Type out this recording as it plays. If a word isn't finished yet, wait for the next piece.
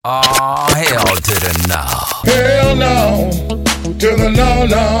Oh, hell to the no. Hell no, to the no,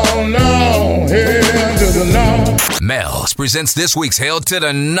 no, no. Hell to the no. Mel's presents this week's Hell to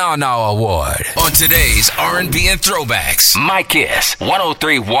the No No Award on today's R&B and Throwbacks. My Kiss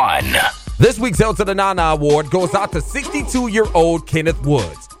 103.1. This week's Hell to the Nana Award goes out to 62-year-old Kenneth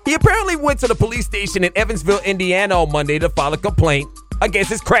Woods. He apparently went to the police station in Evansville, Indiana on Monday to file a complaint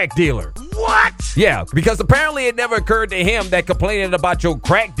against his crack dealer. What? Yeah, because apparently it never occurred to him that complaining about your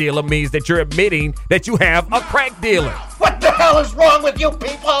crack dealer means that you're admitting that you have a crack dealer. What the hell is wrong with you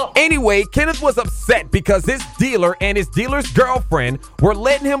people? Anyway, Kenneth was upset because his dealer and his dealer's girlfriend were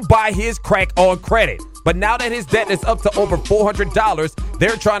letting him buy his crack on credit. But now that his debt is up to over $400,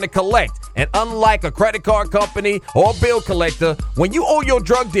 they're trying to collect. And unlike a credit card company or a bill collector, when you owe your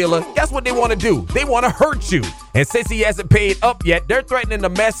drug dealer, guess what they want to do? They want to hurt you. And since he hasn't paid up yet, they're threatening to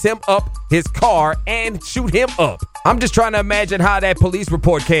mess him up, his car, and shoot him up. I'm just trying to imagine how that police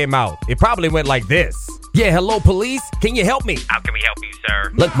report came out. It probably went like this. Yeah, hello, police. Can you help me? How can we help you,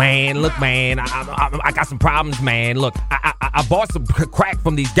 sir? Look, man. I got some problems, man. Look, I bought some crack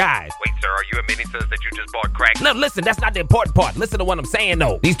from these guys. Wait, sir, are you admitting to us that you just bought crack? No, listen, that's not the important part. Listen to what I'm saying,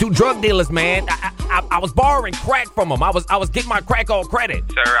 though. These two drug dealers, man, I was borrowing crack from them. I was getting my crack on credit.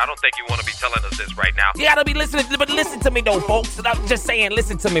 Sir, I don't think you want to be telling us this right now. You gotta be listening, but listen to me, though, folks. I'm just saying,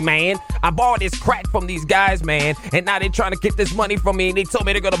 listen to me, man. I borrowed this crack from these guys, man, and now they're trying to get this money from me, and they told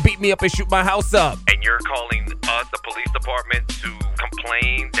me they're gonna beat me up and shoot my house up. And you're calling us, the police department, to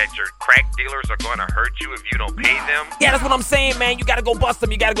complain that your crack dealers are going to hurt you if you don't pay them? Yeah, that's what I'm saying, man. You gotta go bust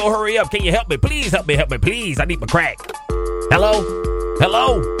them. You gotta go hurry up. Can you help me? Please help me, please. I need my crack. Hello?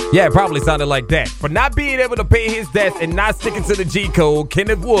 Yeah, it probably sounded like that. For not being able to pay his debts and not sticking to the G code,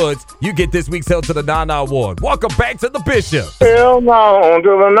 Kenneth Woods, you get this week's Hell to the Nana Award. Welcome back to the Bishop. Hell no, to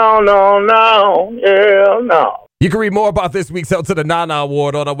the no, no, no. Hell no. You can read more about this week's Hell to the Nana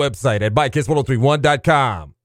Award on our website at MyKiss1031.com.